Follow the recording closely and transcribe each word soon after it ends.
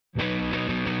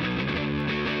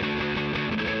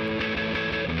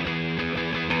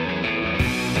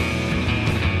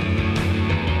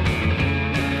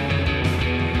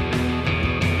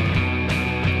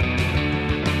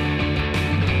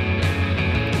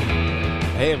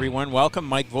Hey everyone, welcome.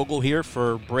 Mike Vogel here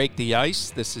for Break the Ice.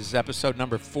 This is episode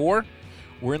number 4.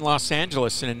 We're in Los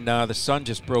Angeles and the sun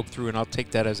just broke through, and I'll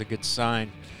take that as a good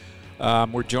sign.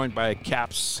 We're joined by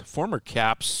former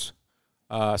Caps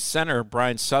center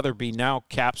Brian Sotheby, now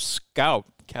Caps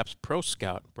Pro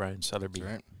Scout Brian Sotheby.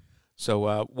 That's right.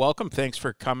 So welcome. Thanks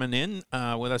for coming in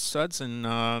with us, Suds,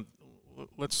 and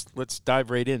let's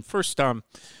dive right in. First,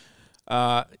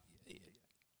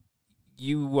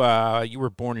 you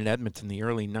were born in Edmonton in the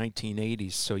early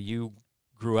 1980s, so you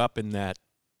grew up in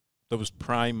those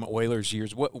prime Oilers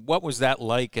years. What was that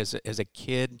like as a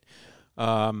kid?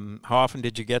 How often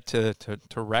did you get to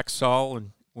Rexall?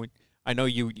 And I know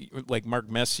you like Mark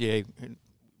Messier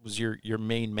was your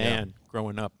main man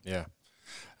growing up. Yeah.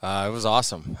 It was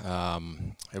awesome.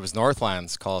 It was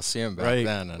Northlands Coliseum back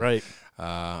then. And, right.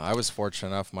 I was fortunate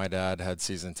enough. My dad had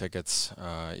season tickets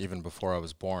even before I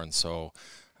was born, so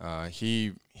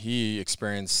he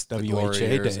experienced the glory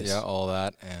years, days. yeah, all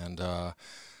that. And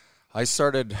I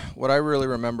started. What I really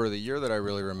remember, the year that I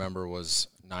really remember was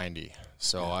 '90.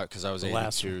 So because I was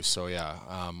 82, so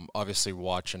yeah. Obviously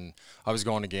watching, I was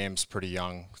going to games pretty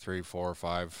young, 3, 4,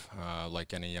 5,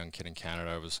 like any young kid in Canada.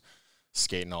 I was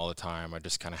skating all the time. I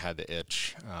just kind of had the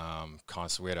itch.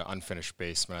 Constantly, we had an unfinished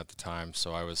basement at the time,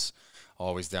 so I was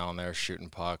always down there shooting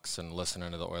pucks and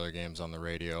listening to the Oiler games on the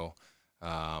radio.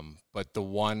 But the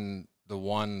one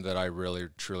that I really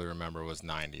truly remember was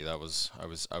 '90. I was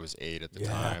 8 at the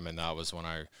time, and that was when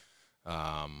I,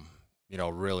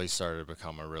 really started to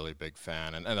become a really big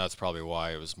fan, and that's probably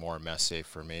why it was more Messier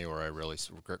for me, where I really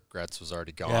Gretz was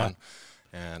already gone.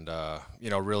 And,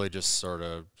 really just sort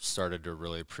of started to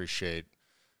really appreciate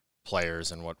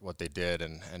players and what they did.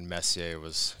 And Messier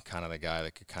was kind of the guy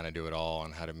that could kind of do it all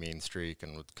and had a mean streak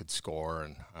and could score.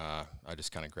 And I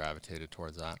just kind of gravitated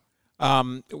towards that.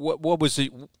 What was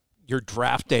your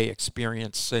draft day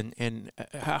experience? And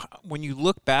how, when you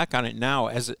look back on it now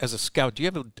as a scout, do you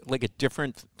have a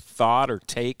different thought or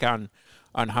take on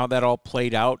how that all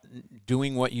played out,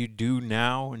 doing what you do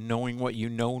now and knowing what you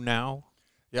know now?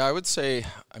 Yeah, I would say,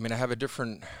 I have a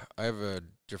different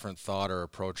thought or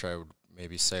approach, I would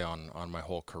maybe say, on my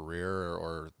whole career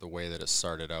or the way that it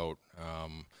started out.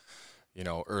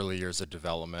 Early years of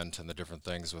development and the different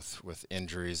things with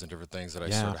injuries and different things that I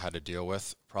sort of had to deal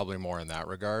with, probably more in that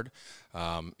regard.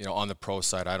 On the pro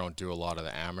side, I don't do a lot of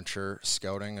the amateur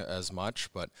scouting as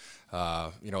much, but,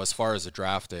 as far as the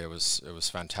draft day, it was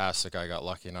fantastic. I got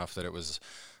lucky enough that it was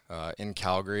in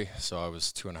Calgary, so I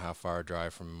was 2.5-hour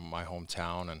drive from my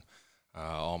hometown, and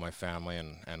all my family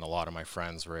and a lot of my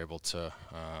friends were able to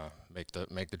make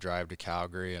the drive to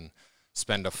Calgary and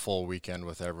spend a full weekend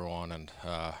with everyone. And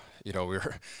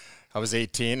I was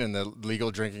 18, and the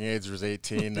legal drinking age was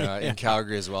 18 in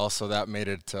Calgary as well, so that made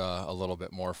it a little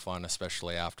bit more fun,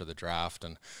 especially after the draft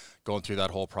and going through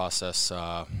that whole process.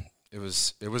 It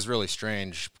was really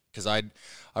strange because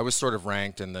I was sort of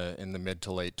ranked in the mid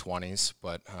to late 20s,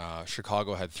 but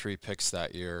Chicago had 3 picks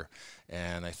that year,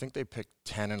 and I think they picked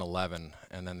 10 and 11,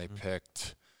 and then they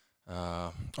picked,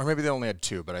 or maybe they only had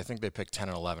 2, but I think they picked 10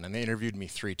 and 11, and they interviewed me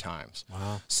 3 times.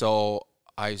 Wow! So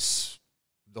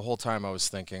the whole time I was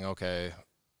thinking, okay,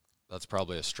 that's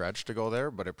probably a stretch to go there,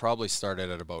 but it probably started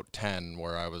at about 10,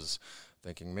 where I was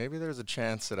thinking maybe there's a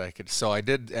chance that I could. So I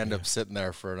did end up sitting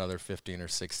there for another 15 or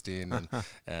 16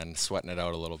 and sweating it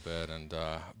out a little bit. And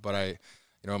but I,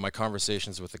 in my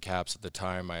conversations with the Caps at the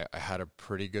time, I had a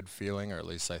pretty good feeling, or at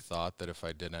least I thought that if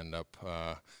I did end up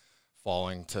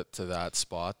falling to that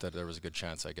spot, that there was a good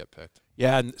chance I get picked.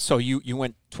 Yeah, and so you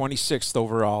went 26th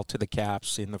overall to the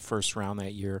Caps in the first round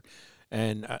that year.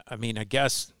 And, I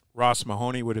guess Ross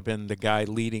Mahoney would have been the guy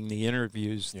leading the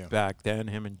interviews back then,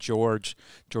 him and George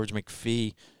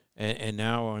McPhee. And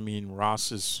now,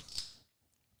 Ross is,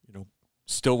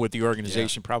 still with the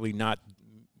organization, probably not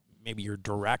maybe your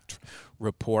direct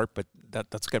report, but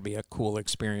that's got to be a cool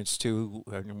experience too.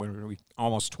 We're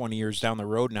almost 20 years down the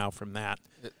road now from that.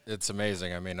 It's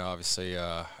amazing. Obviously,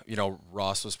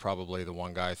 Ross was probably the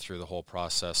one guy through the whole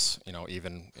process,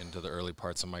 even into the early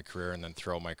parts of my career and then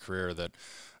throughout my career that,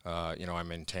 I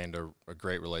maintained a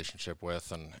great relationship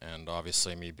with, and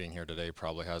obviously me being here today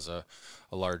probably has a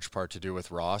large part to do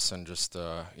with Ross and just,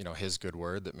 his good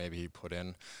word that maybe he put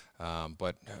in.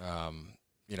 But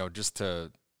just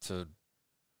to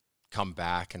come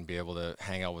back and be able to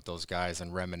hang out with those guys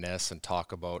and reminisce and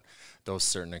talk about those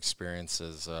certain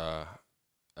experiences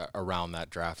around that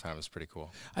draft time was pretty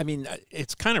cool.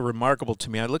 It's kind of remarkable to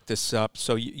me. I looked this up.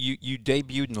 So you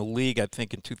debuted in the league, I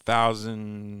think, in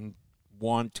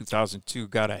 2001, 2002,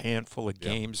 got a handful of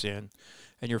games in.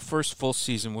 and your first full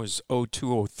season was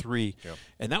 02-03, Yep.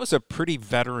 and that was a pretty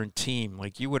veteran team.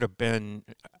 Like, you would have been,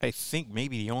 I think,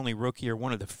 maybe the only rookie or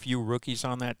one of the few rookies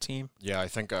on that team. Yeah,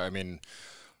 I mean,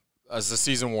 as the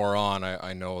season wore on,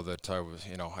 I know that I was,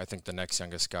 I think the next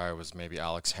youngest guy was maybe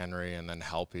Alex Henry and then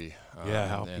Halpy.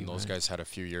 And those guys had a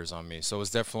few years on me. So it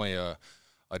was definitely a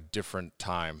different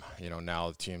time. Now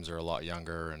the teams are a lot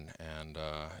younger, and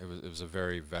it was a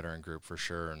very veteran group for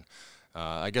sure. And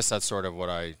I guess that's sort of what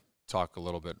I talk a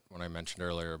little bit when I mentioned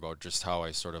earlier about just how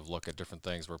I sort of look at different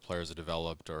things where players have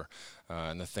developed, or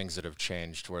and the things that have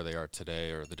changed where they are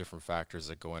today, or the different factors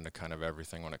that go into kind of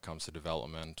everything when it comes to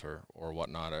development or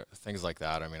whatnot, things like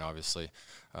that. I mean, obviously,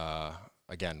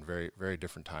 again, very, very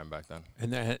different time back then.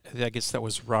 And I guess that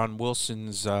was Ron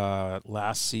Wilson's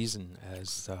last season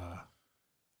as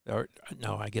or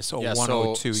no, I guess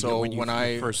 01-02. So when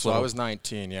I was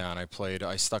 19, and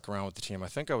I stuck around with the team. I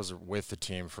think I was with the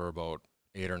team for about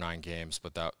 8 or 9 games,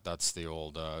 but that's the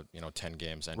old 10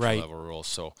 games entry level rule.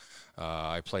 So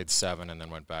I played 7 and then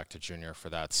went back to junior for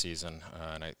that season,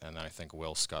 and then I think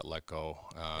Wills got let go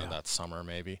that summer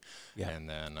maybe, and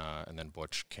then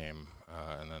Butch came,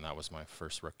 and then that was my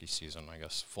first rookie season, I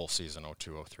guess, full season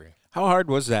 02-03. How hard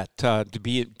was that to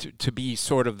be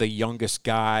sort of the youngest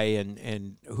guy,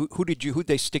 and who'd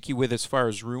they stick you with as far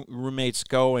as roommates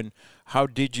go, and how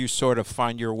did you sort of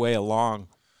find your way along?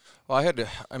 Well,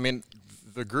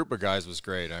 the group of guys was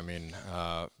great. I mean,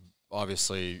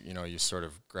 obviously, you sort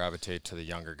of gravitate to the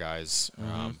younger guys.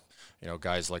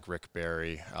 Guys like Rick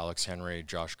Barry, Alex Henry,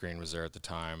 Josh Green was there at the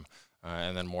time,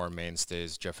 and then more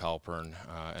mainstays, Jeff Halpern,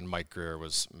 and Mike Greer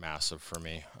was massive for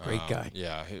me. Great guy.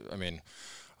 Yeah,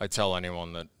 I tell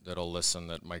anyone that'll listen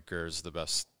that Mike Greer is the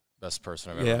best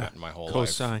person I've ever met in my whole life.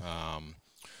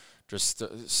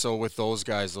 So with those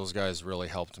guys really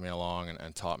helped me along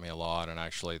and taught me a lot. And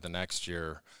actually, the next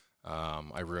year,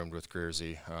 I roomed with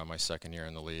Greersy my second year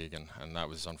in the league, and that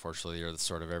was unfortunately the year that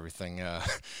sort of everything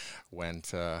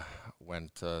went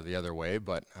the other way.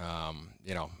 But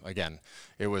again,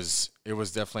 it was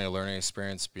definitely a learning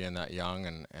experience being that young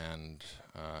and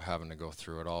having to go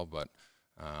through it all. But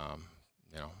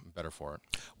better for it.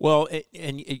 Well,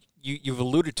 you've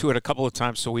alluded to it a couple of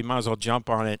times, so we might as well jump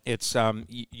on it. It's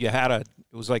you had it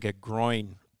was like a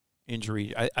groin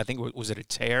injury. I think was it a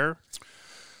tear?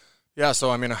 Yeah, so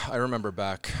I remember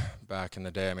back in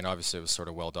the day. Obviously it was sort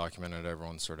of well documented.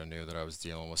 Everyone sort of knew that I was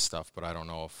dealing with stuff, but I don't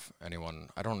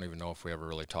even know if we ever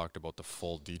really talked about the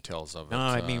full details of it.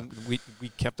 No, we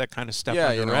kept that kind of stuff. Yeah,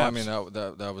 under wraps.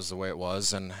 that was the way it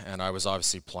was, and I was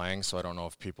obviously playing, so I don't know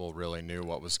if people really knew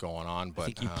what was going on. But I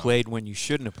think you played when you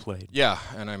shouldn't have played. Yeah,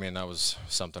 and that was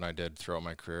something I did throughout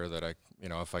my career that I,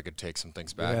 if I could take some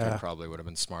things back, I probably would have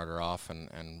been smarter off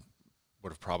and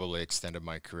would have probably extended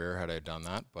my career had I done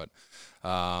that. But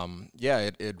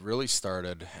it really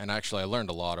started, and actually I learned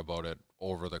a lot about it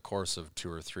over the course of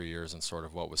 2 or 3 years and sort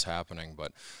of what was happening.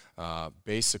 But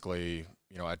basically,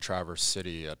 at Traverse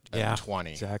City at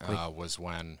 20 was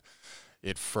when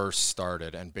it first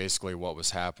started. And basically what was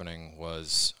happening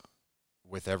was,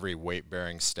 with every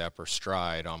weight-bearing step or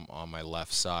stride on my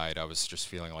left side, I was just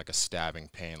feeling like a stabbing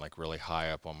pain, like really high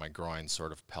up on my groin,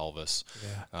 sort of pelvis.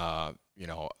 Yeah.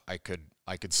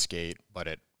 I could skate, but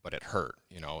it hurt.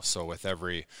 So with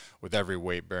every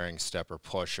weight-bearing step or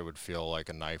push, it would feel like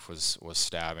a knife was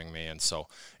stabbing me, and so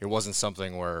it wasn't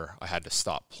something where I had to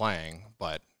stop playing,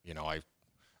 but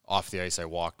off the ice I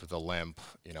walked with a limp.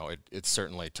 It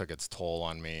certainly took its toll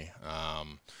on me.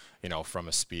 From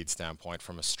a speed standpoint,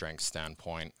 from a strength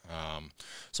standpoint.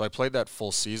 So I played that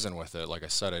full season with it. Like I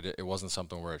said, it wasn't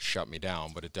something where it shut me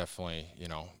down, but it definitely,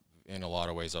 in a lot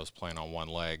of ways I was playing on one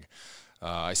leg.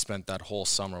 I spent that whole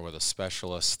summer with a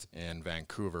specialist in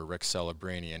Vancouver, Rick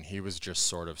Celebrini, and he was just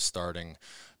sort of starting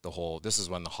this is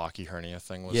when the hockey hernia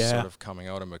thing was sort of coming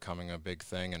out and becoming a big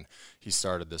thing, and he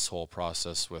started this whole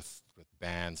process with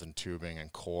bands and tubing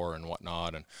and core and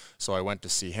whatnot. And so I went to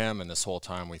see him, and this whole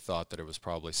time we thought that it was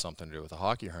probably something to do with a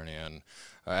hockey hernia. And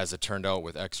as it turned out,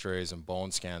 with x-rays and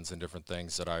bone scans and different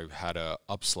things, that I had a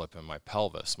upslip in my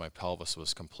pelvis. My pelvis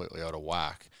was completely out of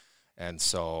whack. And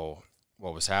so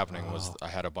what was happening was I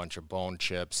had a bunch of bone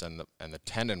chips, and the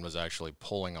tendon was actually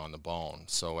pulling on the bone.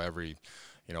 So every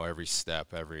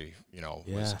step,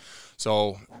 was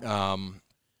so.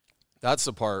 That's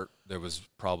the part that was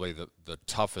probably the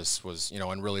toughest, was,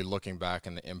 and really looking back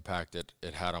and the impact it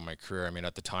had on my career.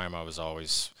 At the time I was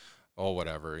always,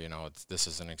 whatever, this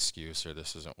is an excuse or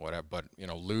this isn't whatever. But,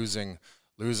 losing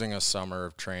a summer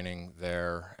of training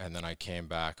there, and then I came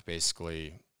back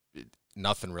basically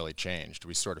nothing really changed.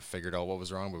 We sort of figured out what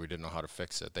was wrong, but we didn't know how to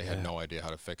fix it. They had no idea how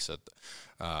to fix it.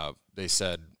 They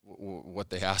said, what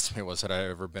they asked me was, had I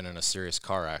ever been in a serious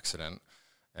car accident?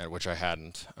 Which I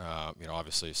hadn't.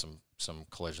 Obviously some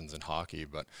collisions in hockey,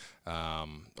 but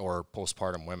or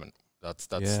postpartum women. That's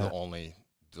the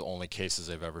only cases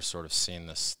I've ever sort of seen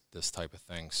this type of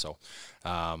thing. So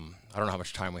I don't know how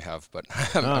much time we have, but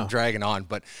I'm dragging on.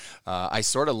 But I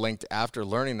sort of linked, after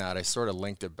learning that, I sort of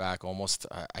linked it back almost,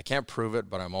 I can't prove it,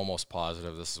 but I'm almost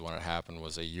positive this is when it happened,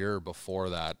 was a year before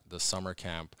that, the summer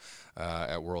camp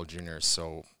at World Juniors.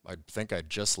 So I think I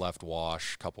just left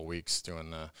Wash, a couple weeks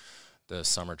doing the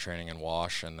summer training in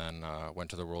Wash, and then went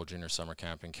to the World Junior Summer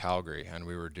Camp in Calgary, and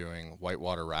we were doing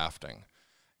whitewater rafting.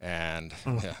 And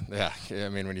I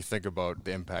mean, when you think about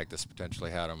the impact this potentially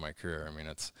had on my career, I mean,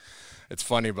 it's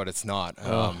funny, but it's not.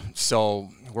 So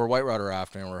we're whitewater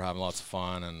rafting, and we're having lots of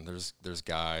fun, and there's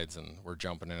guides, and we're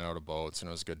jumping in and out of boats, and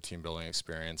it was a good team building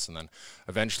experience. And then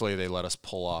eventually they let us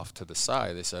pull off to the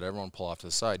side. They said, everyone pull off to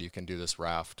the side. You can do this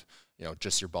raft,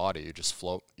 just your body. You just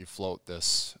float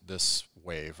this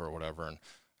wave or whatever. And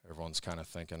everyone's kind of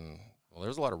thinking, well,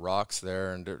 there's a lot of rocks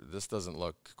there, and this doesn't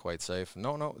look quite safe.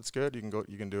 No, it's good.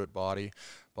 You can do it body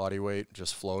weight,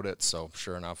 just float it. So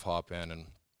sure enough, hop in, and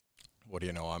what do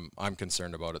you know, I'm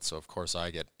concerned about it. So of course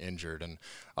I get injured, and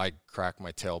I crack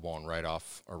my tailbone right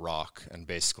off a rock, and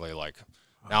basically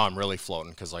now I'm really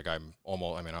floating, because I'm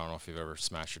almost, I mean, I don't know if you've ever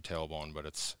smashed your tailbone, but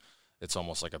it's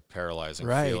almost like a paralyzing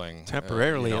feeling.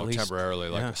 Temporarily, at least.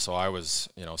 Temporarily, so I was,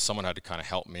 someone had to kind of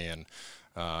help me and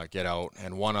get out.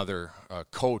 And one other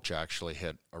coach actually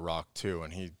hit a rock too,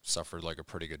 and he suffered like a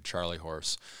pretty good Charlie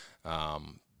horse.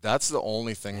 That's the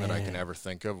only thing that I can ever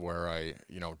think of where I,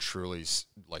 truly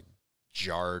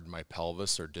jarred my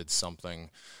pelvis or did something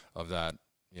of that,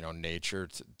 nature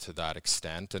to that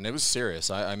extent. And it was serious.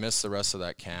 I missed the rest of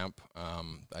that camp.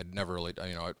 I'd never really,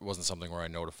 it wasn't something where I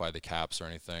notified the Caps or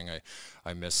anything.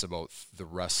 I missed about the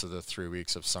rest of the 3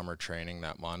 weeks of summer training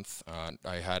that month.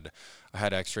 I had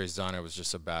x-rays done. It was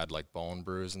just a bad bone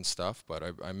bruise and stuff, but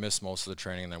I missed most of the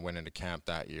training, and then went into camp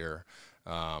that year.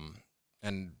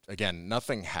 And again,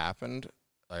 nothing happened.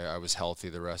 I was healthy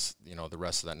the rest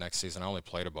of that next season. I only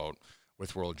played about,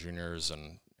 with World Juniors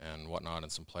and whatnot,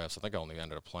 and some playoffs. I think I only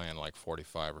ended up playing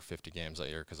 45 or 50 games that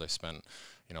year, because I spent,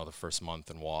 the first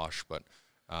month in Wash. But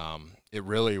it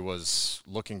really was,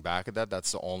 looking back at that,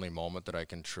 that's the only moment that I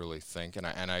can truly think, and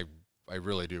I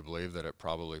really do believe that it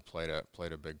probably played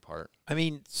a big part. I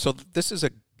mean, so this is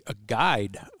a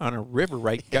guide on a river,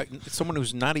 right? Someone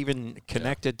who's not even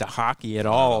connected to hockey at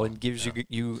all, and gives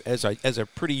you as a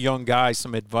pretty young guy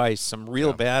some advice, some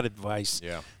real bad advice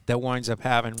that winds up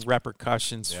having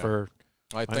repercussions for.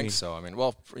 I think so. I mean,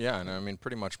 and I mean,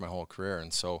 pretty much my whole career.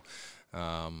 And so,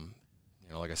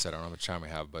 like I said, I don't know how much time we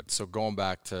have, but so going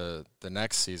back to the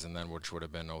next season then, which would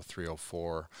have been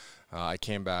 03-04, I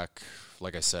came back,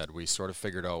 like I said, we sort of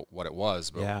figured out what it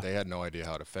was, but they had no idea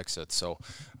how to fix it. So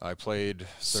I played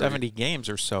 70 games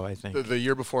or so, I think. The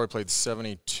year before I played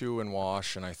 72 in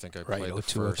Wash, and I think I played the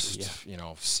first,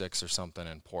 6 or something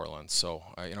in Portland. So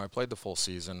I played the full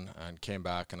season and came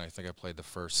back, and I think I played the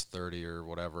first 30 or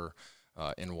whatever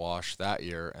in Wash that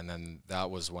year, and then that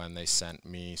was when they sent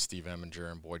me, Steve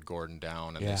Eminger, and Boyd Gordon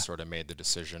down, and they sort of made the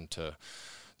decision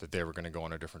that they were going to go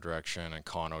in a different direction, and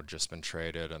Connor had just been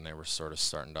traded, and they were sort of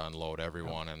starting to unload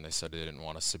everyone, and they said they didn't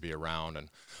want us to be around. And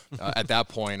at that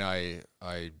point, I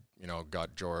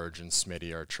got George and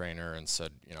Smitty, our trainer, and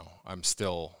said, I'm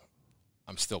still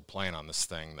playing on this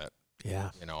thing that,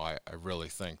 I really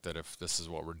think that if this is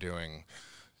what we're doing.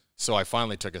 So I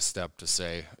finally took a step to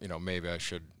say, maybe I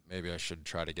should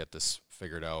try to get this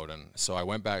figured out. And so I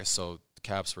went back. So the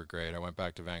Caps were great. I went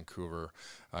back to Vancouver.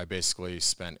 I basically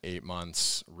spent 8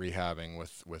 months rehabbing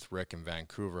with Rick in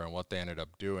Vancouver. And what they ended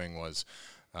up doing was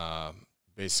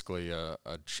basically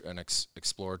an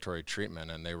exploratory treatment.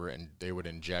 And they would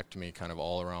inject me kind of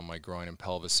all around my groin and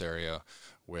pelvis area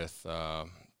with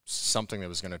something that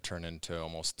was going to turn into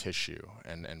almost tissue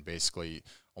and basically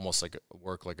almost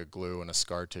work like a glue and a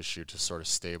scar tissue to sort of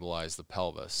stabilize the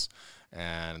pelvis.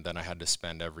 And then I had to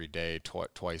spend every day,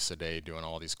 twice a day, doing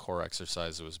all these core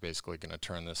exercises. It was basically going to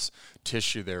turn this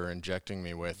tissue they were injecting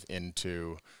me with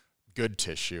into good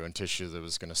tissue, and tissue that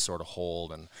was going to sort of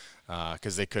hold. And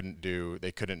because they couldn't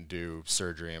do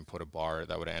surgery and put a bar,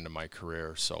 that would have ended my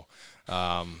career. So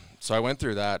I went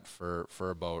through that for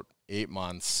about 8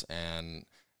 months, and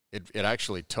it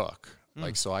actually took.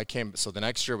 So the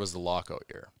next year was the lockout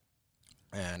year,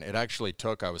 and it actually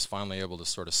took, I was finally able to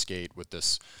sort of skate with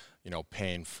this,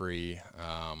 pain-free,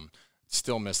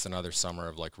 still missed another summer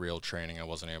of like real training. I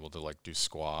wasn't able to like do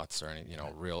squats or any,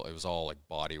 real, it was all like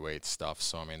body weight stuff.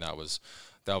 So, I mean, that was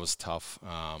tough.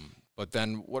 But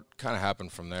then what kind of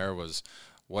happened from there was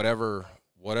whatever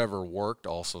worked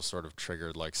also sort of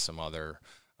triggered like some other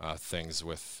things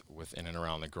with in and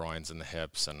around the groins and the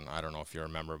hips. And I don't know if you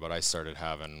remember, but I started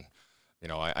having,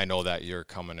 I know that year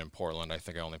coming in Portland, I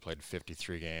think I only played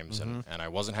 53 games and I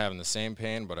wasn't having the same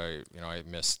pain, but I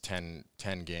missed 10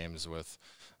 games with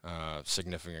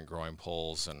significant groin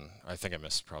pulls. And I think I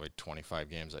missed probably 25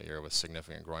 games that year with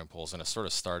significant groin pulls. And it sort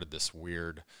of started this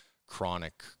weird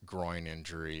chronic groin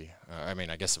injury. I mean,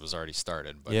 I guess it was already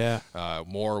started, but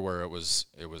more where it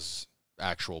was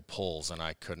actual pulls, and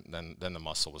I couldn't. Then the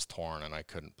muscle was torn, and I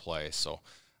couldn't play. So,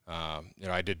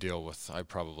 I did deal with.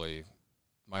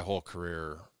 My whole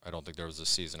career, I don't think there was a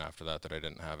season after that I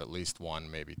didn't have at least one,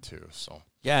 maybe two. So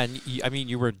yeah, and I mean,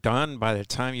 you were done by the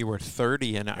time you were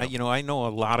 30, and I know a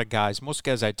lot of guys. Most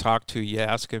guys I talk to, you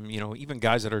ask them, even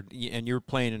guys that are, and you're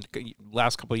playing in the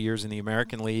last couple of years in the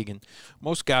American League, and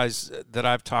most guys that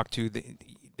I've talked to,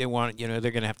 they want, they're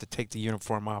going to have to take the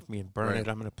uniform off me and burn it.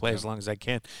 I'm going to play as long as I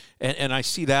can. And I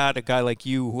see that, a guy like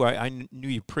you, who I knew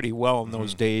you pretty well in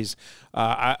those days,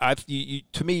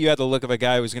 to me, you had the look of a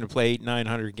guy who was going to play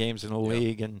 900 games in the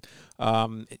league. And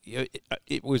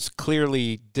it was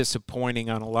clearly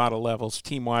disappointing on a lot of levels,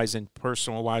 team-wise and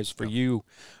personal-wise for you,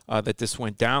 that this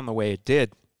went down the way it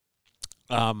did.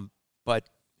 But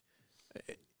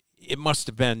it must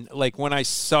have been, like, when I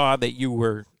saw that you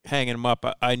were hanging him up,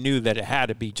 I knew that it had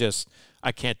to be just,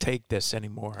 I can't take this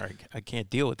anymore. I can't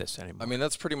deal with this anymore. I mean,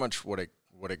 that's pretty much what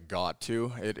it got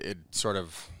to. It sort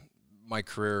of, my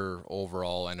career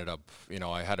overall ended up,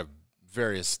 I had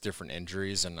various different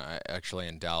injuries, and I actually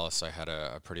in Dallas I had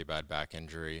a pretty bad back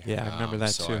injury. Yeah, I remember that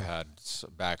so too. I had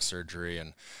back surgery,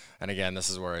 and again,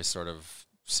 this is where I sort of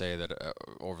say that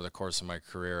over the course of my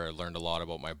career, I learned a lot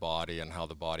about my body and how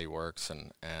the body works,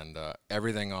 and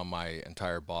everything on my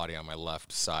entire body on my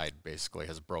left side basically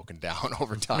has broken down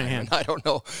over time. Man. And I don't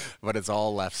know, but it's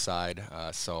all left side.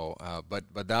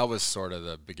 But that was sort of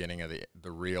the beginning of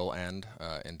the real end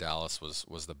in Dallas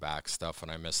was the back stuff,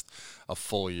 and I missed a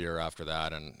full year after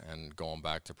that, and going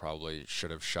back to probably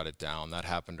should have shut it down. That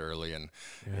happened early in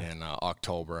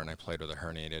October, and I played with a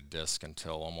herniated disc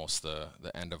until almost the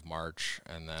end of March.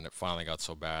 And then it finally got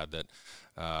so bad that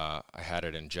I had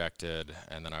it injected,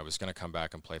 and then I was going to come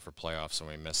back and play for playoffs, and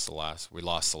we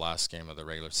lost the last game of the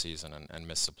regular season and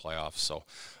missed the playoffs. So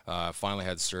finally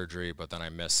had surgery, but then I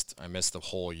missed the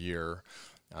whole year.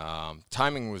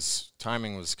 Timing was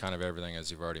kind of everything, as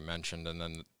you've already mentioned. And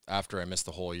then after I missed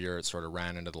the whole year, it sort of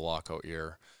ran into the lockout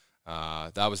year.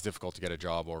 That was difficult to get a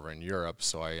job over in Europe,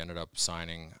 so I ended up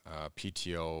signing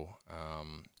PTO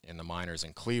in the minors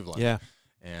in Cleveland. Yeah.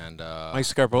 And Mike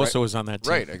Scarbosa was on that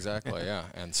team. Right, exactly, yeah.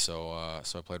 And so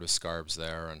I played with Scarbs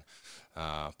there, and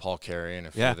Paul Carey and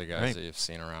a few of the guys that you've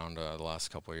seen around the last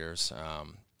couple of years.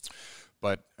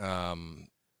 But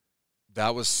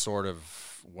that was sort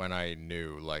of when I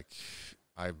knew, like,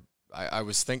 I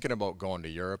was thinking about going to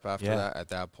Europe after that. At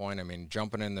that point, I mean,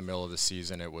 jumping in the middle of the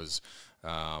season, it was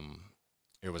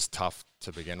tough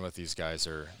to begin with. These guys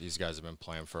have been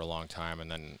playing for a long time,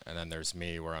 and then there's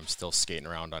me, where I'm still skating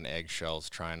around on eggshells,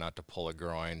 trying not to pull a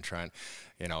groin,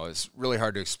 it's really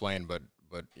hard to explain, but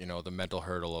the mental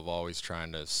hurdle of always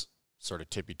trying to sort of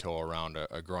tippy-toe around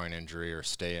a groin injury, or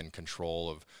stay in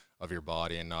control of your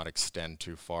body and not extend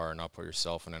too far and not put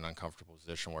yourself in an uncomfortable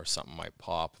position where something might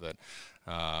pop. That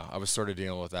I was sort of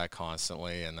dealing with that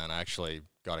constantly, and then I actually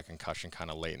got a concussion kind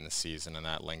of late in the season, and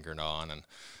that lingered on. And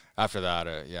after that,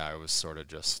 it was sort of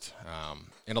just,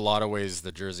 in a lot of ways,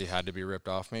 the jersey had to be ripped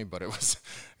off me, but it was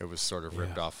sort of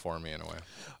ripped off for me in a way.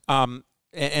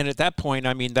 And at that point,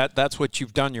 I mean, that's what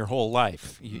you've done your whole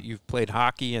life. You've played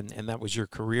hockey, and that was your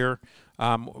career.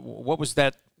 What was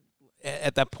that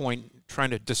at that point, trying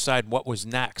to decide what was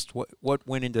next? What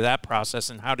went into that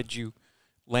process, and how did you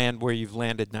land where you've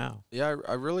landed now? Yeah,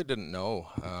 I really didn't know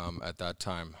at that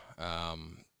time.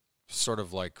 Sort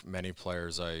of like many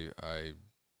players, I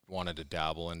wanted to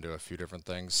dabble into a few different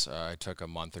things. I took a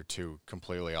month or two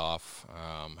completely off,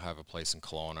 have a place in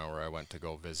Kelowna where I went to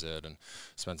go visit and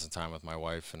spend some time with my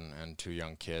wife and two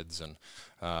young kids, and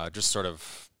just sort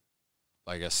of,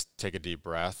 I guess, take a deep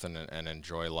breath and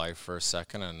enjoy life for a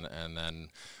second. And then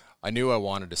I knew I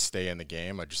wanted to stay in the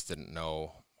game. I just didn't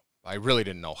know. I really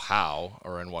didn't know how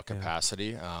or in what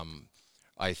capacity.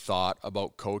 I thought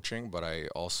about coaching, but I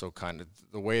also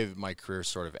the way my career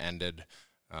sort of ended,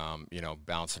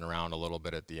 bouncing around a little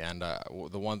bit at the end.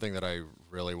 The one thing that I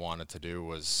really wanted to do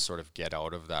was sort of get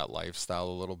out of that lifestyle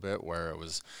a little bit, where it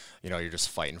was, you're just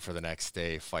fighting for the next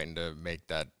day, fighting to make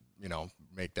you know,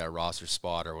 make that roster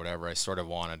spot or whatever. I sort of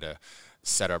wanted to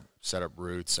set up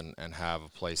roots and have a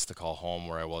place to call home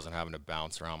where I wasn't having to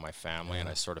bounce around my family. And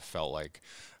I sort of felt like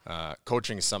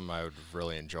coaching is something I would have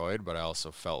really enjoyed, but I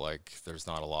also felt like there's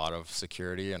not a lot of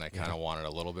security, and I kind of wanted a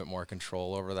little bit more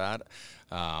control over that.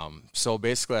 So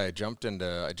basically I jumped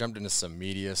into some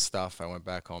media stuff. I went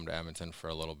back home to Edmonton for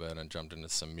a little bit and jumped into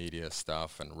some media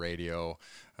stuff and radio,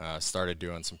 started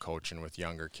doing some coaching with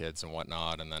younger kids and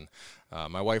whatnot. And then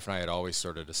my wife and I had always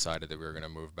sort of decided that we were going to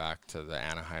move back to the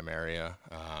Anaheim area.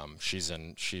 She's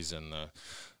in the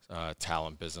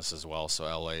talent business as well, so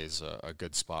LA is a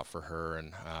good spot for her,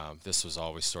 and this was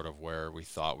always sort of where we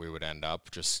thought we would end up.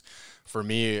 Just for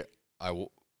me,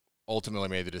 ultimately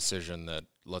made the decision that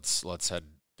let's head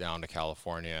down to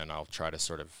California, and I'll try to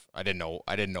sort of, I didn't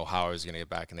know how I was going to get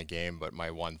back in the game, but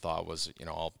my one thought was, you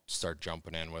know, I'll start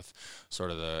jumping in with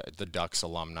sort of the Ducks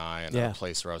alumni and a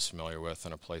place where I was familiar with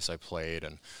and a place I played,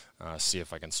 and see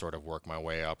if I can sort of work my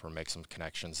way up or make some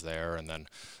connections there. And then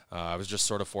I was just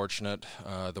sort of fortunate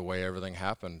the way everything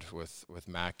happened with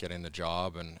Mac getting the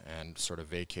job and sort of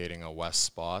vacating a West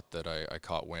spot that I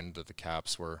caught wind that the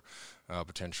Caps were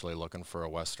potentially looking for a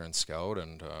Western scout,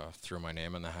 and threw my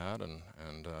name in the hat, and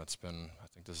it's been, I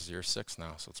think this is year 6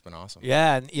 now, so it's been awesome.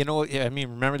 Yeah, and you know, I mean,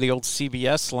 remember the old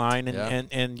CBS line,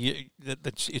 and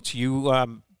it's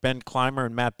you, Ben Clymer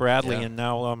and Matt Bradley, and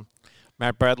now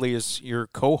Matt Bradley is your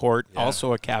cohort,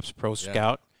 also a Caps Pro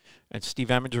scout, and Steve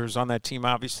Eminger is on that team,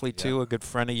 obviously too, a good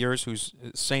friend of yours who's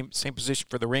same position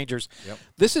for the Rangers.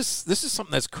 This is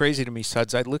something that's crazy to me,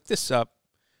 Suds. I looked this up.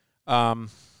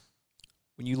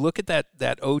 When you look at that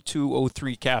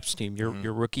 02-03 Caps team,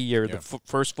 your rookie year, the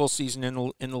first full season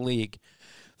in the league,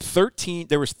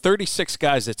 there was 36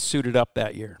 guys that suited up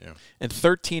that year, and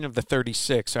 13 of the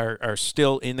 36 are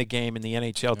still in the game in the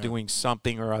NHL doing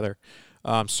something or other.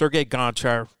 Sergei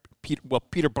Gonchar,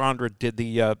 Peter Bondra did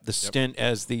the stint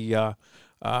as the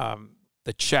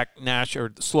Czech or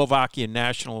the Slovakian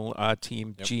national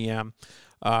team GM.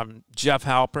 Jeff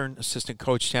Halpern, assistant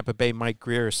coach, Tampa Bay. Mike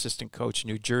Greer, assistant coach,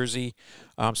 New Jersey.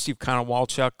 Steve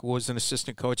Konowalchuk was an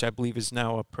assistant coach. I believe is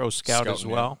now a pro scout as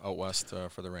well. Out west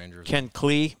for the Rangers. Ken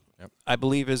Klee, I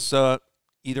believe, is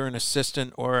either an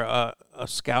assistant or a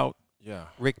scout. Yeah.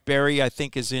 Rick Barry, I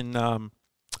think, is in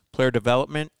player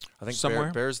development. I think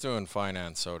somewhere. Bear's doing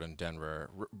finance out in Denver.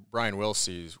 Brian Wills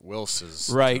is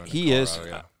right. He is.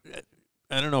 Yeah.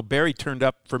 I don't know. Barry turned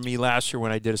up for me last year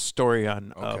when I did a story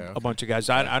on a bunch of guys.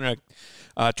 I don't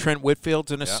know. Trent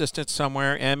Whitfield's an assistant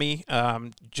somewhere. Emmy.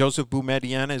 Joseph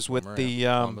Boumediene is with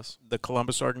the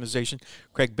Columbus organization.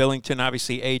 Craig Billington,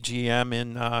 obviously AGM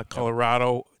in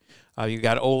Colorado. You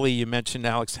got Ole. You mentioned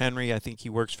Alex Henry. I think he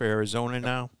works for Arizona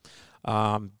now.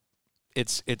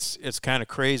 It's kind of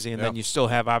crazy, and then you still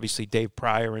have obviously Dave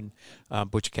Pryor and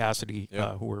Butch Cassidy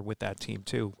who were with that team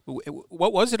too.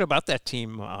 What was it about that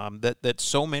team that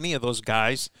so many of those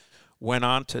guys went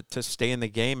on to stay in the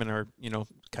game and are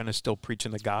kind of still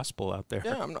preaching the gospel out there?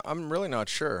 Yeah, I'm really not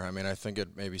sure. I mean, I think it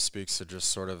maybe speaks to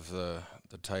just sort of the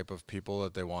type of people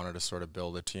that they wanted to sort of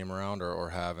build a team around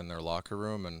or have in their locker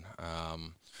room, and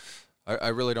I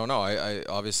really don't know. I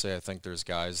obviously I think there's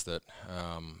guys that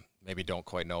maybe don't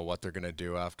quite know what they're going to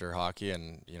do after hockey,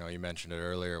 and you mentioned it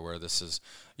earlier where this is,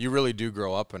 you really do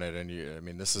grow up in it,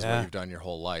 and this is what you've done your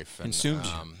whole life, and consumed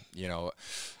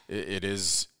it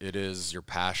is your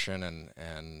passion,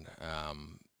 and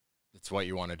it's what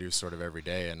you want to do sort of every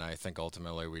day, and I think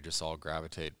ultimately we just all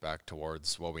gravitate back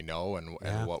towards what we know and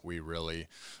what we really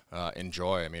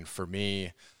enjoy. I mean, for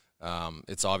me,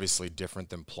 it's obviously different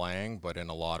than playing, but in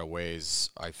a lot of ways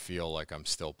I feel like I'm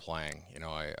still playing.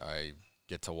 I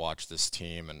get to watch this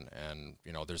team, and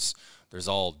there's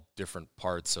all different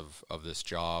parts of this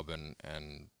job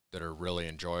and that are really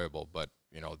enjoyable, but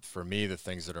for me the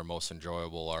things that are most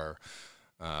enjoyable are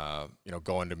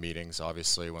going to meetings,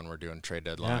 obviously when we're doing trade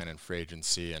deadline and free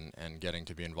agency and getting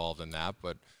to be involved in that,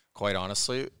 but quite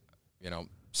honestly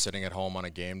sitting at home on a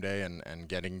game day and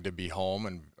getting to be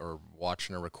home or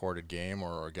watching a recorded game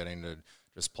or getting to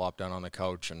just plop down on the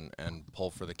couch and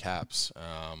pull for the Caps.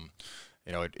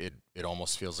 It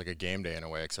almost feels like a game day in a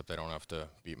way, except I don't have to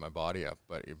beat my body up.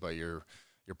 But you're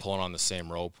pulling on the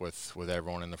same rope with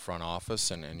everyone in the front office,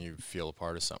 and you feel a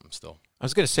part of something still. I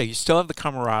was going to say, you still have the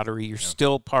camaraderie. You're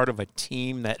still part of a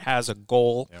team that has a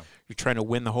goal. Yeah. You're trying to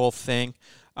win the whole thing.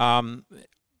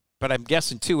 But I'm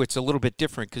guessing, too, it's a little bit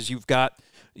different because you've got,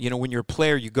 when you're a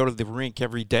player, you go to the rink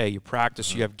every day. You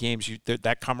practice. You have games.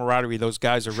 That camaraderie, those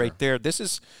guys are right there.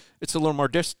 It's a little more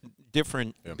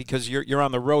different because you're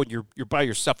on the road. You're by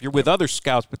yourself. You're with other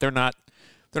scouts, but they're not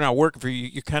working for you.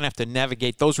 You kind of have to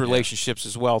navigate those relationships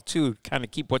as well too. Kind of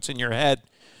keep what's in your head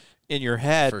in your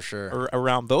head for sure. or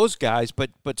around those guys,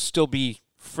 but still be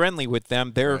friendly with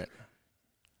them. They're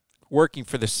working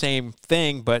for the same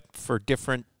thing, but for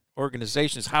different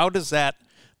organizations. How does that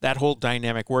whole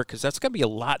dynamic work? Because that's going to be a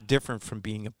lot different from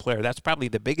being a player. That's probably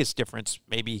the biggest difference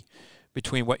maybe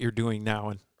between what you're doing now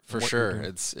and for sure.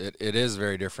 It is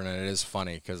very different, and it is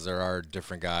funny because there are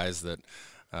different guys that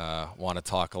want to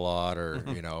talk a lot, or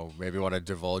you know, maybe want to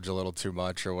divulge a little too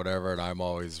much or whatever. And I'm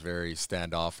always very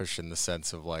standoffish in the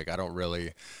sense of like I don't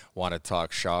really want to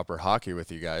talk shop or hockey with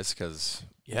you guys because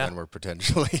then we're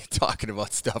potentially talking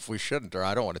about stuff we shouldn't, or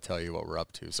I don't want to tell you what we're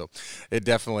up to. So it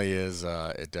definitely is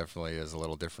a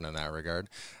little different in that regard.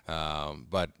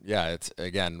 But yeah, it's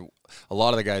again, a lot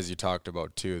of the guys you talked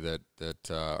about too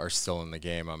that are still in the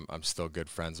game, I'm still good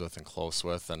friends with and close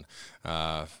with, and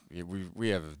we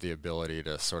have the ability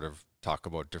to sort of talk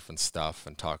about different stuff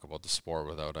and talk about the sport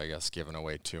without, I guess, giving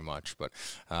away too much. But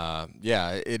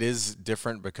yeah, it is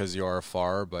different because you are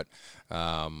far, but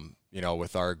you know,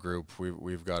 with our group,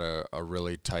 we've got a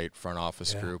really tight front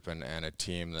office group and a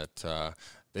team that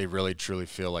they really truly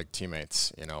feel like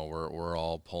teammates. You know, we're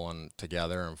all pulling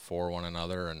together and for one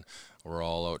another, and we're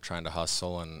all out trying to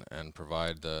hustle and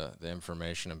provide the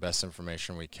information and best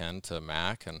information we can to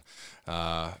Mac. And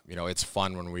you know, it's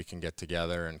fun when we can get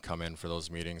together and come in for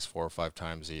those meetings 4 or 5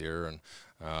 times a year and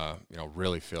you know,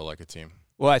 really feel like a team.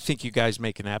 Well, I think you guys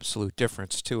make an absolute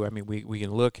difference too. I mean, we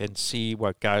can look and see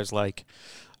what guys like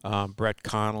Brett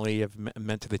Connolly have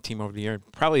meant to the team over the year.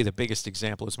 And probably the biggest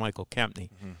example is Michael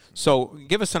Kempney. So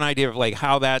give us an idea of like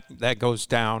how that goes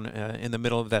down in the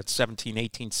middle of that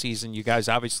 17-18 season. You guys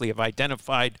obviously have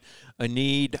identified a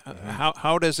need.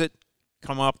 How does it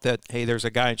come up that, hey, there's a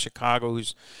guy in Chicago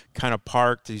who's kind of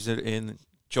parked. He's in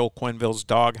Joel Quenneville's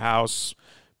doghouse.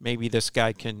 Maybe this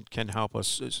guy can help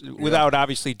us. Without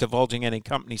obviously divulging any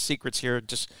company secrets here,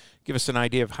 just give us an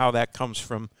idea of how that comes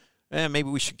from, maybe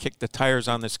we should kick the tires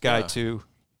on this guy to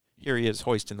here he is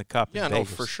hoisting the cup. Yeah, no,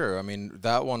 for sure. I mean,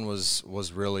 that one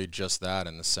was really just that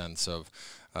in the sense of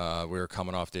we were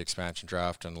coming off the expansion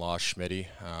draft and lost Schmitty.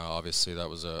 Obviously, that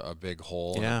was a big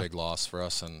hole and a big loss for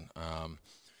us, and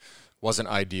wasn't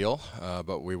ideal.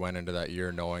 But we went into that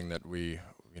year knowing that we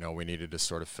needed to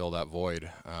sort of fill that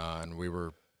void, and we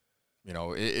were, you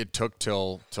know, it took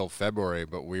till February,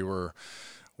 but we were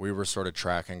sort of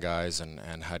tracking guys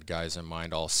and had guys in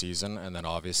mind all season. And then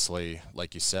obviously,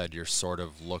 like you said, you're sort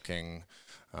of looking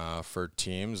for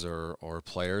teams or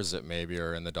players that maybe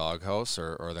are in the doghouse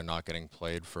or they're not getting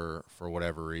played for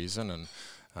whatever reason. And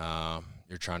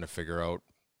you're trying to figure out,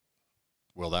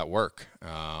 will that work?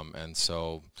 And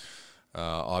so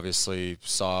obviously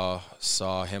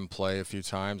saw him play a few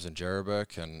times in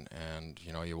Jerabek, and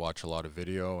you know, you watch a lot of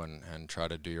video and try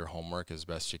to do your homework as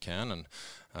best you can, and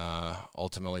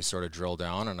ultimately sort of drill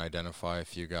down and identify a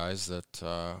few guys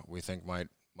that we think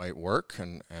might work,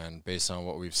 and based on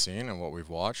what we've seen and what we've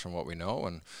watched and what we know,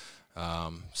 and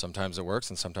sometimes it works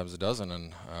and sometimes it doesn't.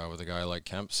 And with a guy like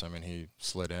Kemps, I mean, he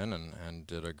slid in and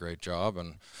did a great job,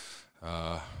 and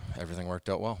everything worked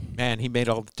out well. Man, he made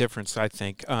all the difference, I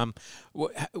think.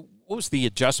 What was the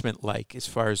adjustment like as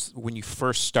far as when you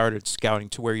first started scouting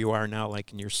to where you are now,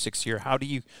 like in your 6th year? How do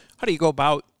you go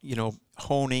about, you know,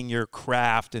 honing your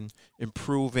craft and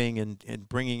improving and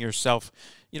bringing yourself,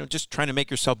 you know, just trying to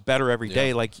make yourself better every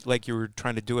day, like you were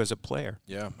trying to do as a player?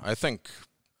 Yeah, I think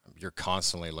you're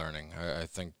constantly learning. I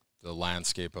think the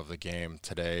landscape of the game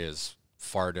today is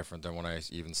far different than when I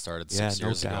even started 6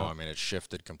 years ago. I mean, it's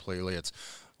shifted completely. It's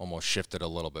almost shifted a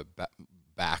little bit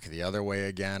back the other way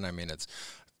again. I mean,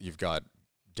 you've got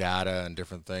data and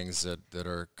different things that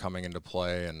are coming into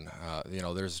play, and you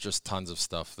know, there's just tons of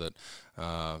stuff that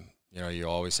you know, you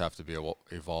always have to be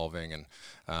evolving, and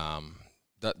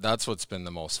that's what's been the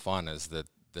most fun, is that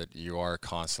you are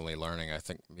constantly learning. I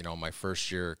think, you know, my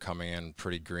first year coming in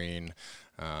pretty green,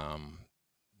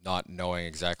 not knowing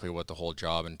exactly what the whole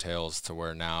job entails, to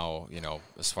where now, you know,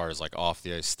 as far as like off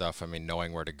the ice stuff, I mean,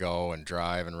 knowing where to go and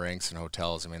drive and rinks and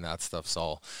hotels, I mean, that stuff's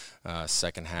all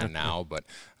secondhand now. But,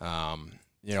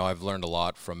 you know, I've learned a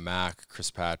lot from Mac, Chris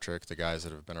Patrick, the guys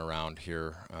that have been around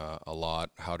here a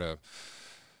lot, how to,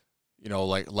 you know,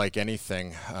 like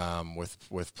anything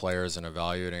with players and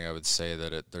evaluating, I would say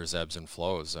that there's ebbs and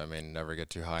flows. I mean, never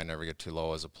get too high, never get too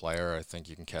low as a player. I think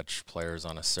you can catch players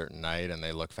on a certain night and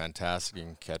they look fantastic. You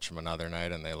can catch them another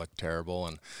night and they look terrible.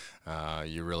 And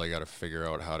you really got to figure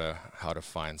out how to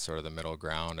find sort of the middle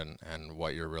ground and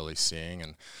what you're really seeing.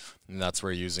 And that's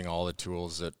where using all the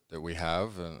tools that we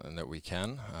have and that we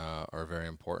can are very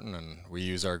important. And we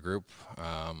use our group.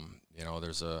 You know,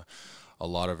 there's a a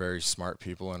lot of very smart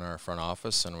people in our front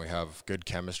office, and we have good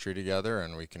chemistry together,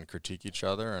 and we can critique each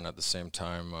other, and at the same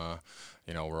time,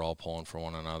 you know, we're all pulling for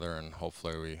one another, and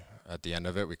hopefully at the end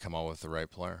of it, we come out with the right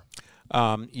player.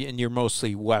 And you're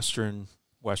mostly Western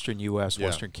U.S.,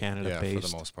 Western Canada based. Yeah, for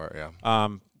the most part, yeah.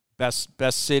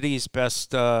 Best cities,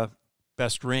 best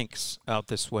rinks out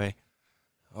this way.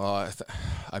 Well,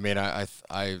 I mean,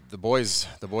 the boys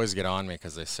get on me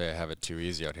because they say I have it too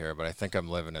easy out here, but I think I'm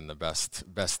living in the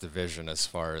best division as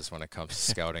far as when it comes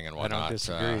to scouting and whatnot. I don't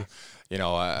disagree. You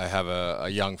know, I have a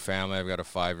young family. I've got a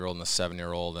 5-year-old and a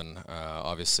 7-year-old, and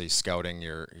obviously scouting,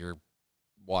 you're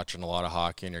watching a lot of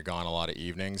hockey and you're gone a lot of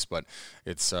evenings, but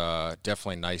it's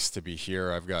definitely nice to be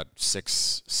here. I've got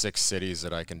six cities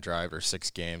that I can drive, or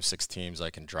 6 games, 6 teams I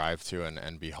can drive to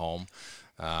and be home.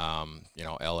 You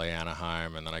know, LA,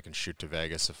 Anaheim, and then I can shoot to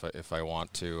Vegas if I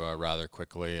want to rather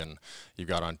quickly. And you've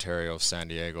got Ontario, San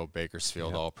Diego,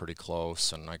 Bakersfield, all pretty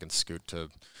close, and I can scoot to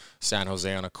San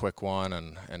Jose on a quick one,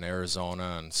 and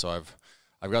Arizona. And so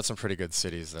I've got some pretty good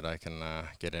cities that I can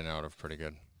get in and out of pretty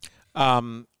good.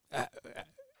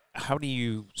 How do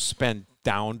you spend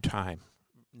downtime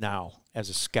now as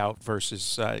a scout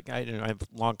versus I have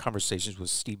long conversations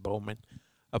with Steve Bowman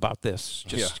about this,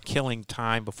 just killing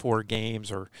time before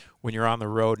games or when you're on the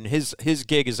road, and his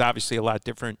gig is obviously a lot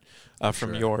different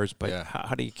from yours, but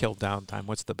how do you kill downtime?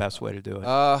 What's the best way to do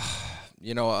it?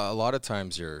 You know, a lot of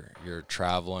times you're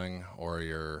traveling or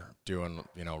you're doing,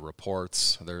 you know,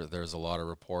 reports. There's a lot of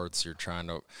reports. You're trying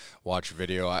to watch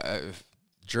video.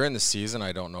 During the season,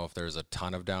 I don't know if there's a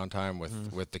ton of downtime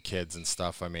with the kids and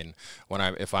stuff. I mean,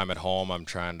 if I'm at home, I'm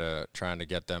trying to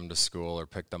get them to school or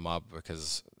pick them up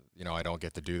because, you know, I don't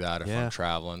get to do that if I'm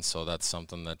traveling. So that's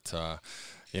something that,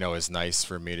 you know, is nice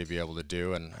for me to be able to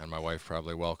do. And my wife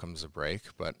probably welcomes a break,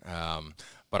 but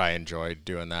I enjoyed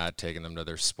doing that, taking them to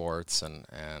their sports and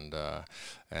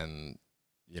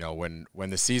you know, when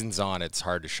the season's on, it's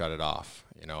hard to shut it off.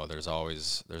 You know, there's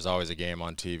always a game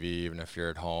on TV, even if you're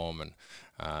at home, and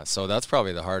so that's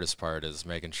probably the hardest part, is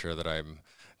making sure that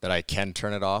I can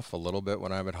turn it off a little bit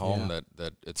when I'm at home.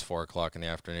 That it's 4:00 in the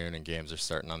afternoon and games are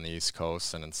starting on the East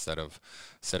Coast, and instead of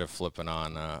flipping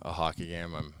on a hockey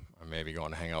game, I'm maybe going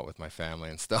to hang out with my family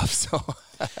and stuff. So,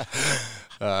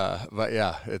 but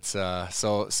yeah, it's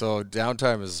so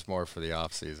downtime is more for the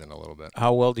off season a little bit.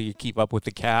 How well do you keep up with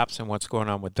the Caps and what's going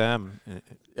on with them?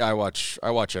 Yeah, I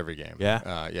watch every game.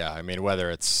 Yeah, yeah. I mean, whether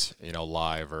it's, you know,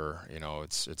 live or, you know,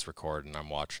 it's recorded and I'm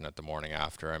watching it the morning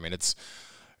after. I mean, it's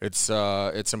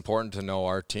important to know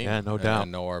our team. Yeah, no doubt.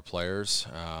 And know our players.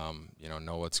 You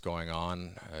know what's going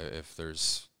on. If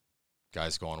there's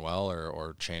guys going well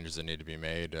or changes that need to be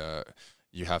made,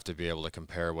 you have to be able to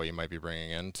compare what you might be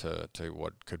bringing in to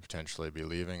what could potentially be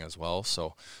leaving as well.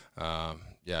 So,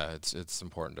 yeah, it's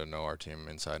important to know our team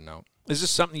inside and out. Is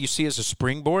this something you see as a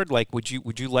springboard? Like, would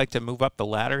you like to move up the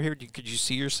ladder here? Could you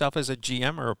see yourself as a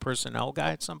GM or a personnel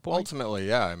guy at some point? Ultimately,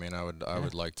 yeah. I mean, I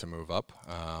would like to move up.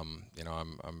 You know,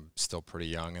 I'm still pretty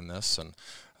young in this, and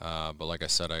but like I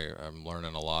said, I'm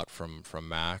learning a lot from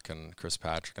Mac and Chris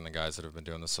Patrick and the guys that have been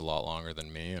doing this a lot longer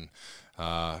than me. And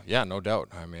yeah, no doubt.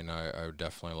 I mean, I would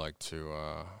definitely like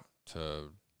to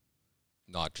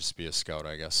not just be a scout,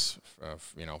 I guess,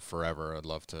 you know, forever. I'd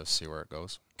love to see where it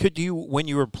goes. Could you, when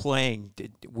you were playing,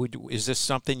 is this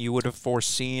something you would have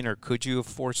foreseen, or could you have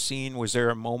foreseen? Was there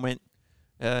a moment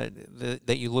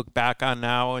that you look back on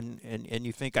now and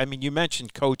you think, I mean, you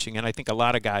mentioned coaching, and I think a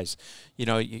lot of guys, you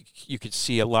know, you could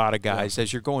see a lot of guys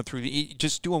as you're going through,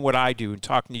 just doing what I do and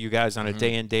talking to you guys on a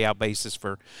day in, day out basis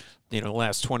for, you know, the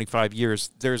last 25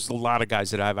 years, there's a lot of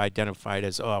guys that I've identified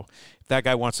as, oh, if that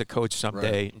guy wants to coach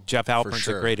someday. Right. Jeff Alpern's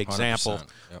a great example.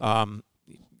 Yep.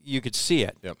 You could see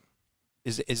it. Yep.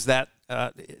 Is that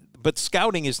but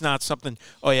scouting is not something,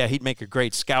 oh yeah, he'd make a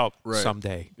great scout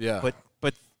someday. Yeah.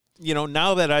 But you know,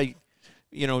 now that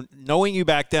knowing you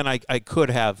back then, I could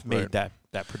have made that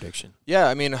prediction. Yeah,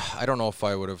 I mean, I don't know if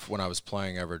I would have, when I was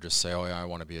playing, ever just say, oh yeah, I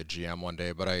want to be a GM one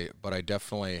day, but I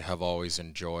definitely have always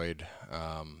enjoyed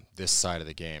this side of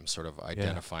the game, sort of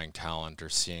identifying talent or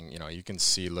seeing, you know, you can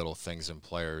see little things in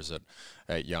players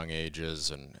at young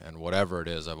ages and whatever it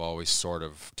is. I've always sort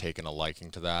of taken a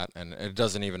liking to that, and it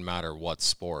doesn't even matter what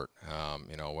sport,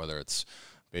 you know, whether it's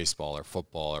baseball or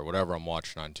football or whatever I'm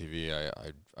watching on TV.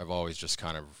 I've always just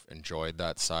kind of enjoyed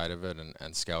that side of it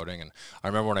and scouting. And I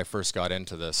remember when I first got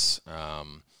into this, I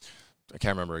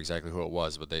can't remember exactly who it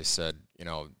was, but they said, you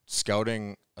know,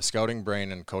 a scouting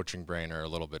brain and coaching brain are a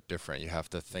little bit different. You have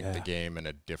to think the game in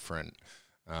a different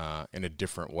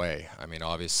way. I mean,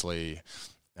 obviously,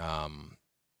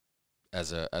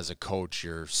 as a coach,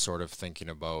 you're sort of thinking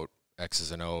about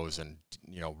X's and O's and,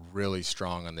 really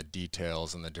strong on the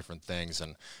details and the different things.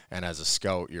 And as a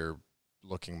scout, you're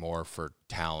looking more for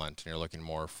talent, and you're looking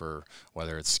more for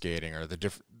whether it's skating or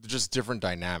just different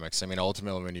dynamics. I mean,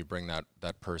 ultimately, when you bring that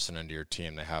person into your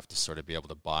team, they have to sort of be able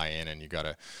to buy in, and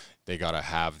they gotta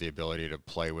have the ability to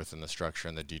play within the structure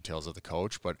and the details of the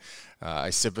coach. But I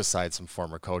sit beside some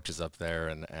former coaches up there,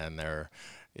 and they're,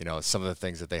 some of the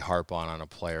things that they harp on a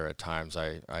player at times,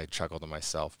 I chuckle to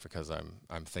myself, because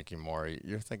I'm thinking more,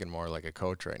 you're thinking more like a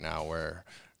coach right now, where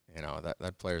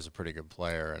that player is a pretty good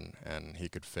player, and he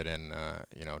could fit in,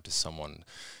 to someone.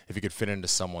 If he could fit into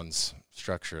someone's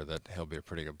structure, that he'll be a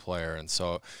pretty good player. And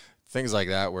so things like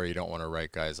that, where you don't want to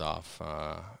write guys off,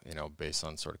 based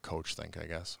on sort of coach think, I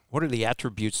guess. What are the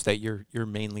attributes that you're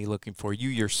mainly looking for, you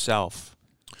yourself?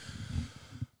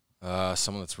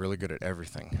 Someone that's really good at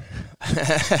everything.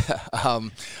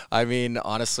 I mean,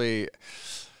 honestly,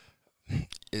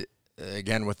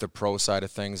 again, with the pro side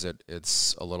of things,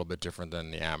 it's a little bit different than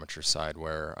the amateur side,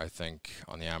 where I think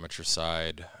on the amateur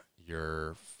side,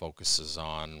 your focus is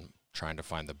on trying to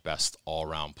find the best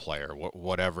all-around player,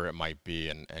 whatever it might be,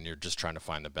 and you're just trying to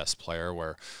find the best player,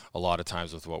 where a lot of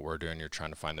times with what we're doing, you're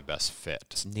trying to find the best fit.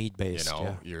 It's need-based,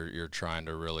 yeah. You're trying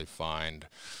to really find,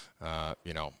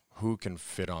 who can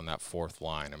fit on that fourth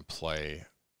line and play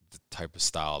the type of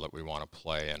style that we want to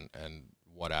play, and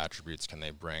what attributes can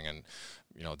they bring, and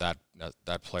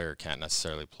that player can't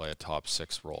necessarily play a top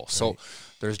six role. Right. So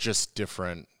there's just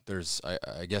different.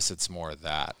 I guess it's more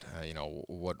that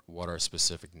what our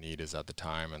specific need is at the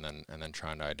time, and then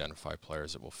trying to identify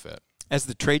players that will fit. As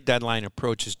the trade deadline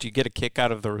approaches, do you get a kick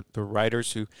out of the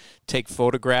writers who take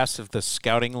photographs of the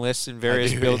scouting lists in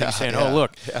various buildings, saying, "Oh,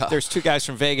 look, there's two guys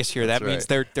from Vegas here. That means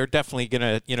they're definitely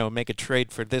gonna make a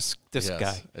trade for this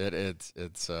guy."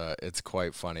 It's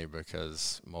quite funny,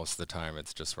 because most of the time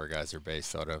it's just where guys are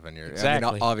based out of, and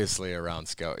obviously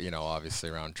around obviously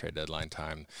around trade deadline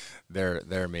time,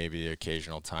 there may be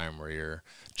occasional time where you're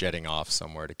jetting off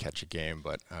somewhere to catch a game,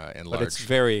 but it's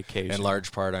very occasional. In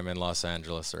large part, I'm in Los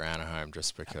Angeles or Anaheim,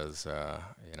 just because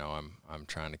I'm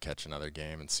trying to catch another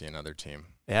game and see another team.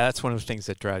 Yeah, that's one of the things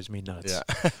that drives me nuts.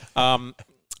 Yeah.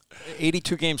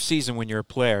 82 game season when you're a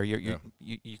player. You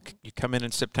come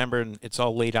in September and it's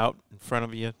all laid out in front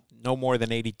of you. No more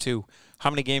than 82. How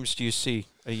many games do you see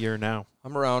a year now?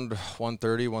 I'm around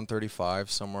 130, 135,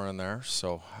 somewhere in there.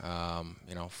 So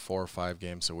 4 or 5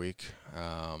 games a week,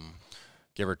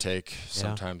 give or take.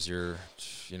 Sometimes you're,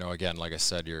 again, like I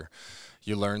said,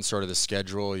 you learn sort of the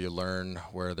schedule. You learn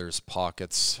where there's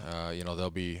pockets. There'll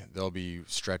be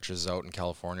stretches out in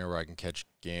California where I can catch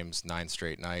games 9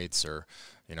 straight nights, or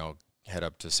head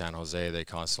up to San Jose. They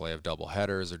constantly have double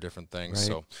headers or different things.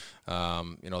 Right.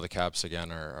 So the Caps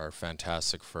again are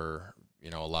fantastic for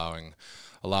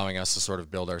allowing us to sort of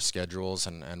build our schedules,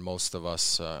 and most of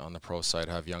us on the pro side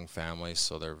have young families,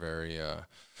 so they're very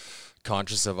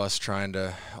conscious of us trying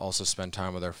to also spend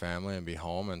time with our family and be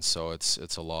home. And so it's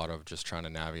a lot of just trying to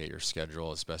navigate your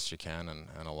schedule as best you can,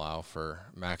 and allow for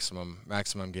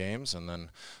maximum games, and then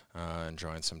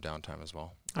enjoying some downtime as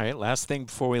well. All right, last thing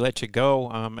before we let you go.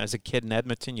 As a kid in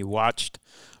Edmonton, you watched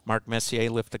Mark Messier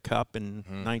lift the cup in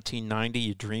 1990.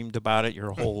 You dreamed about it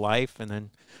your whole life, and then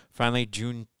finally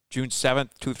June 7th,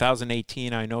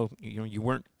 2018, I know you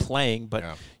weren't playing, but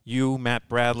you, Matt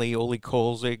Bradley, Ole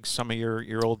Kolzig, some of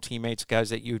your old teammates, guys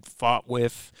that you'd fought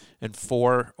with and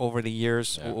for over the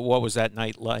years, what was that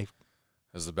night like?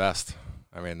 It was the best.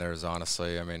 I mean, there's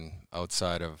honestly,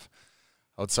 outside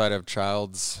of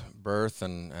child's birth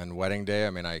and wedding day,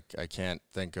 I can't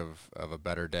think of a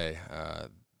better day.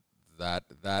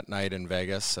 That night in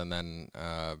Vegas, and then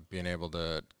being able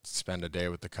to spend a day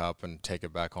with the cup and take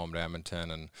it back home to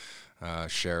Edmonton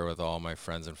and share with all my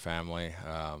friends and family.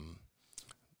 I'm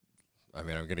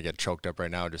going to get choked up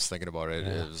right now just thinking about it.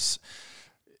 Yeah. It was,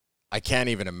 I can't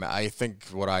even I think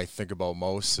what I think about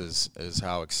most is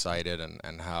how excited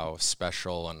and how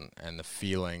special and the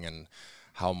feeling, and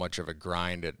how much of a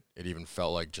grind it even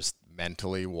felt like, just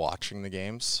mentally watching the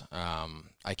games.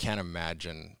 I can't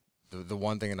imagine. The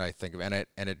one thing that I think of, and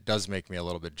it does make me a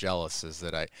little bit jealous, is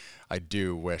that I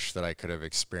do wish that I could have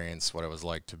experienced what it was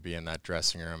like to be in that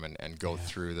dressing room and go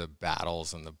through the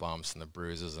battles and the bumps and the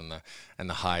bruises and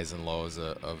the highs and lows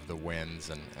of the wins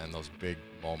and those big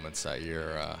moments that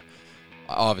year.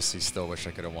 I obviously still wish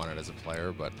I could have won it as a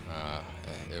player, but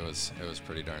it was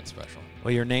pretty darn special.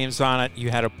 Well, your name's on it. You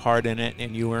had a part in it,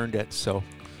 and you earned it. So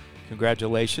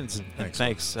congratulations, and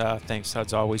thanks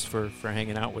as always for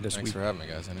hanging out with us. Thanks for having me,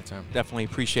 guys. Anytime. Definitely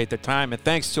appreciate the time, and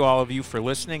thanks to all of you for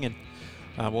listening, and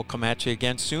we'll come at you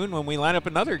again soon when we line up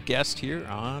another guest here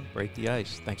on Break the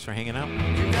Ice. Thanks for hanging out.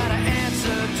 You gotta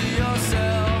answer to yourself.